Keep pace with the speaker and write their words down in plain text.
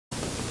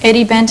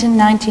Eddie Benton,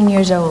 19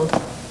 years old.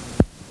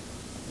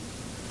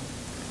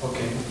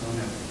 Okay, go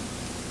ahead.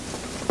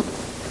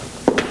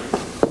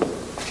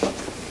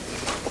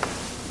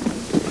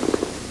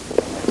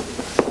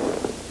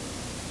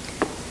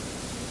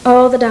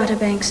 All the data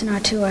banks in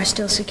R2 are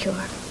still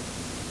secure.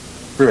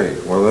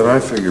 Great. Well, then I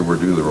figure we're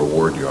due the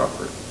reward you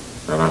offered.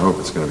 And I hope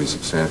it's going to be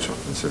substantial,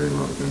 considering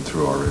what we've been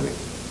through already.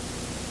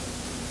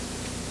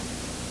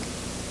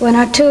 When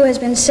R2 has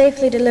been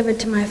safely delivered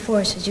to my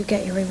forces, you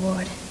get your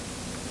reward.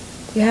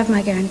 You have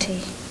my guarantee.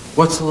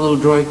 What's the little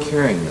droid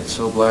carrying that's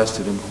so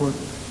blasted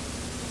important?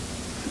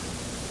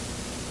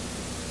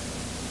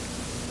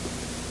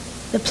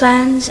 The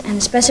plans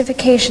and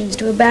specifications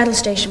to a battle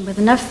station with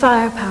enough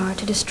firepower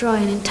to destroy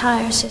an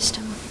entire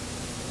system.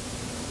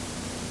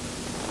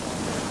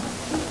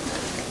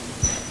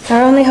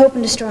 Our only hope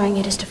in destroying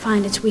it is to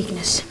find its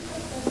weakness,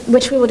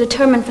 which we will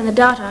determine from the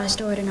data I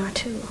stored in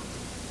R2.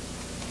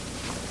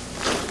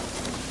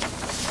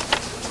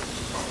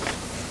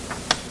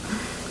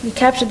 We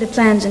captured the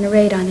plans in a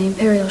raid on the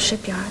Imperial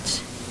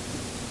shipyards.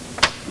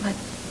 But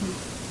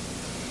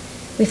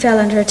we fell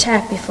under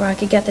attack before I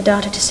could get the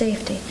data to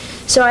safety.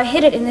 So I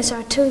hid it in this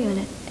R2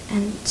 unit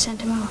and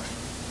sent him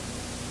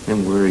off.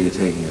 And where are you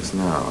taking us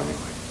now, anyway?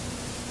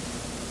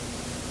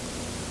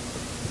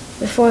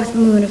 The fourth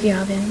moon of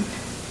Yavin.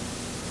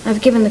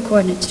 I've given the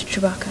coordinates to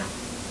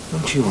Chewbacca.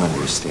 Don't you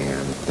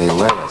understand? They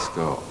let us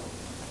go.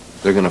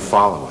 They're going to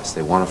follow us.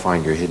 They want to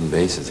find your hidden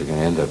bases. They're going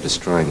to end up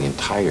destroying the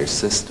entire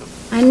system.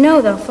 I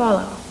know they'll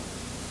follow.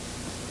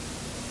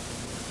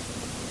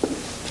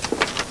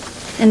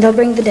 And they'll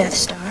bring the Death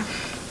Star.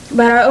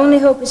 But our only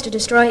hope is to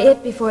destroy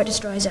it before it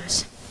destroys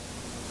us.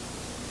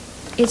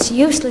 It's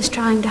useless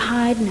trying to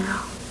hide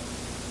now.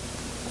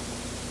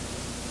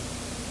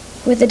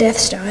 With the Death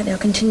Star, they'll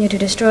continue to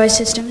destroy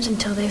systems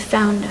until they've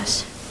found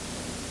us.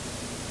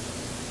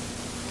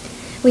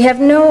 We have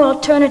no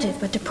alternative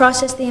but to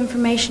process the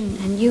information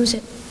and use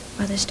it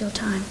while there's still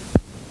time.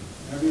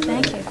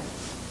 Thank you.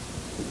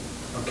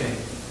 Okay.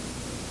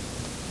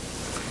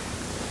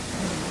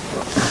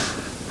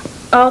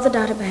 All the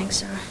data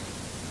banks are...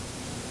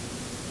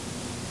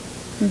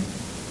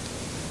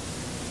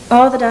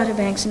 All the data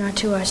banks in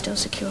R2 are still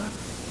secure.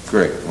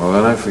 Great. Well,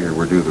 then I figure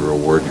we're due the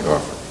reward you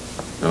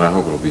offered. And I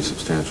hope it'll be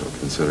substantial,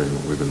 considering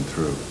what we've been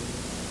through.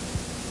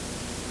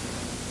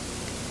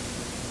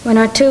 When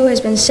R2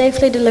 has been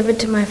safely delivered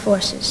to my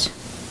forces,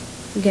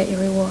 you get your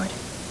reward.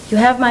 You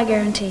have my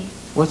guarantee.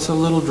 What's the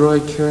little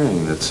droid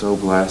carrying that's so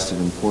blasted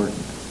important?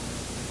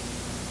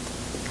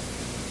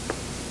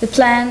 The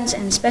plans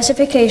and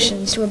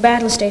specifications to a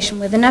battle station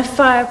with enough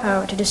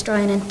firepower to destroy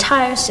an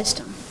entire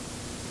system.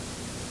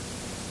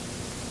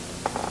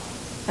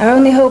 Our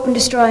only hope in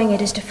destroying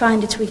it is to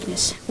find its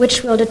weakness,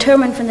 which we'll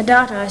determine from the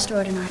data I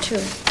stored in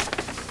R2.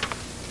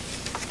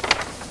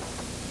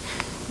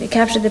 We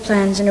captured the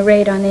plans in a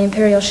raid on the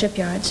Imperial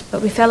shipyards,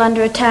 but we fell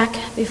under attack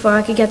before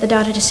I could get the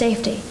data to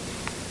safety.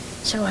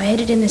 So I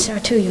hid it in this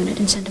R2 unit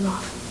and sent him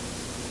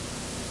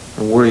off.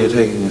 And where are you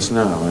taking us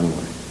now,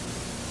 anyway?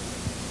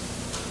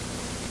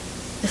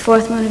 The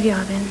fourth moon of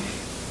Yavin.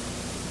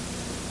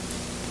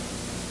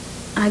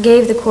 I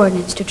gave the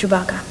coordinates to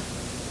Chewbacca.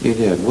 You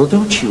did. Well,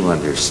 don't you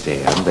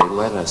understand? They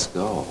let us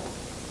go.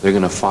 They're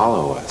going to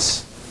follow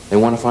us. They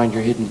want to find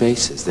your hidden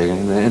bases. They're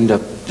going to end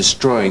up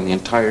destroying the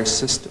entire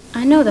system.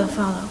 I know they'll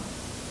follow.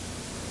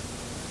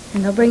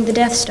 And they'll bring the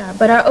Death Star.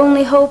 But our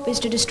only hope is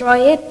to destroy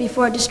it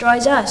before it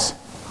destroys us.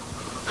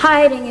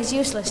 Hiding is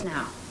useless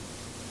now.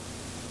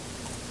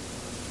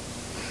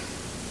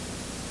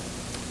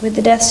 With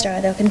the Death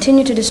Star, they'll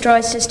continue to destroy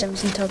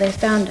systems until they've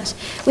found us.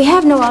 We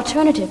have no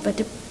alternative but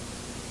to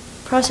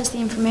process the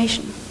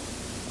information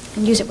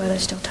and use it while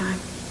there's still time.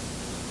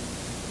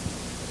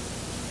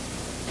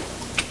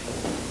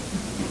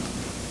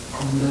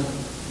 And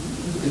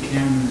the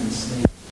camera and say